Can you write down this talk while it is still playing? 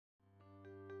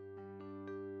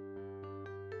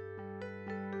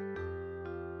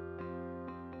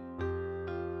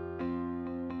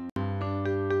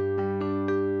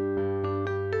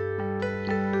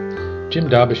Jim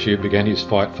Derbyshire began his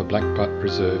fight for Blackbutt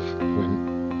Reserve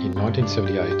when, in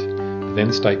 1978, the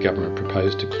then state government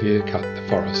proposed to clear-cut the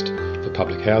forest for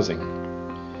public housing.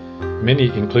 Many,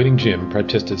 including Jim,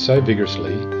 protested so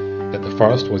vigorously that the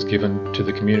forest was given to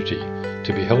the community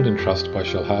to be held in trust by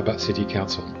Shellharbour City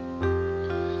Council.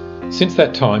 Since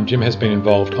that time, Jim has been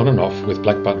involved on and off with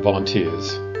Blackbutt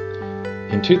volunteers.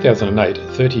 In 2008,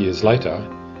 30 years later,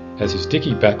 as his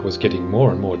dicky back was getting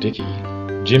more and more dicky,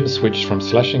 Jim switched from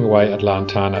slashing away at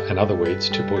lantana and other weeds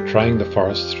to portraying the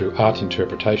forest through art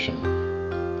interpretation.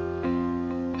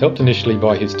 Helped initially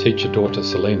by his teacher daughter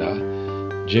Selena,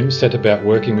 Jim set about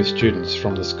working with students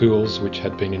from the schools which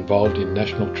had been involved in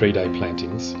National Tree Day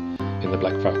plantings in the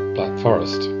Blackbutt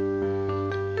Forest.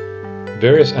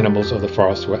 Various animals of the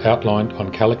forest were outlined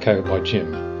on calico by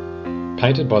Jim,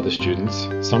 painted by the students,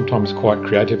 sometimes quite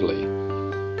creatively.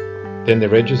 Then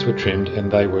their edges were trimmed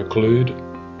and they were glued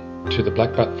to the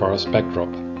Blackbutt Forest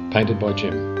backdrop, painted by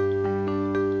Jim.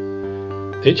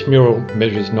 Each mural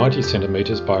measures 90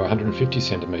 centimetres by 150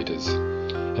 centimetres,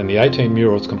 and the 18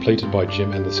 murals completed by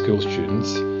Jim and the school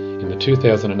students in the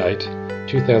 2008,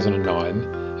 2009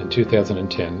 and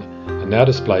 2010 are now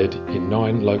displayed in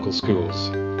 9 local schools.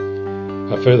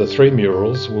 A further 3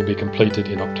 murals will be completed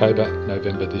in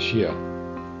October-November this year.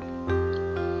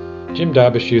 Jim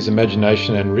Derbyshire's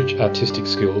imagination and rich artistic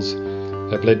skills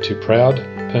have led to proud,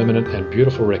 permanent and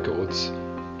beautiful records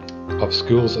of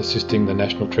schools assisting the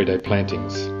National Tree Day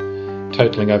plantings,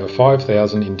 totalling over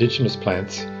 5,000 Indigenous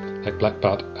plants at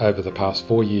Blackbutt over the past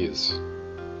 4 years.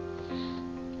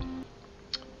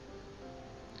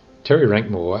 Terry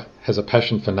Rankmore has a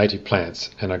passion for native plants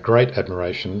and a great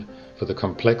admiration for the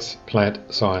complex plant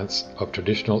science of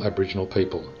traditional Aboriginal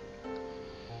people.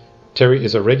 Terry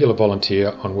is a regular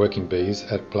volunteer on working bees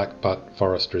at Blackbutt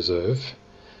Forest Reserve,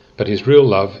 but his real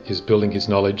love is building his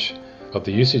knowledge of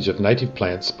the usage of native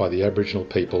plants by the Aboriginal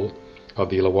people of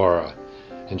the Illawarra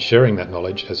and sharing that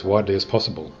knowledge as widely as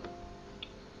possible.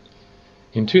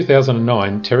 In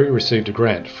 2009, Terry received a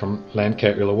grant from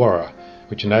Landcare Illawarra,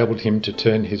 which enabled him to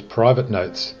turn his private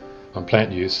notes on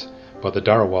plant use by the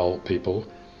Dharawal people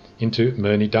into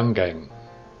Murni Dungang,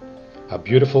 a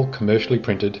beautiful commercially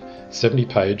printed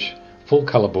 70-page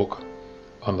full-colour book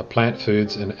on the plant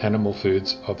foods and animal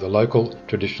foods of the local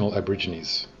traditional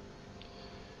Aborigines.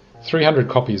 300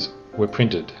 copies were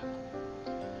printed.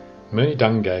 Murni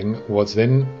Dungang was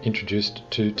then introduced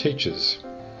to teachers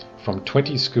from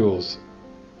 20 schools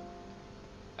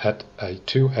at a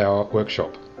 2-hour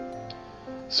workshop.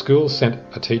 Schools sent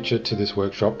a teacher to this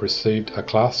workshop received a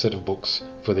class set of books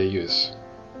for their use.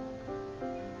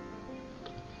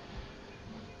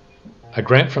 A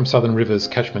grant from Southern Rivers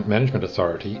Catchment Management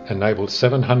Authority enabled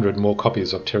 700 more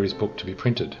copies of Terry's book to be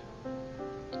printed.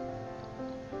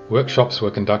 Workshops were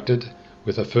conducted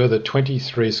with a further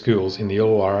 23 schools in the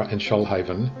Illawarra and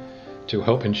Shoalhaven to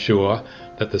help ensure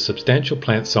that the substantial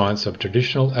plant science of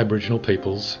traditional Aboriginal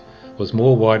peoples was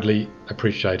more widely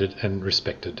appreciated and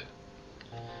respected.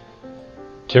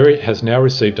 Terry has now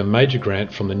received a major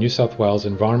grant from the New South Wales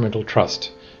Environmental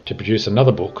Trust to produce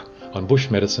another book on bush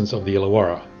medicines of the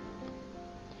Illawarra.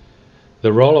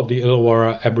 The role of the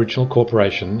Illawarra Aboriginal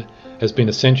Corporation has been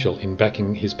essential in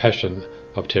backing his passion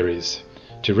of Terry's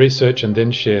to research and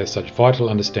then share such vital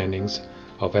understandings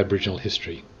of Aboriginal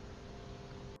history.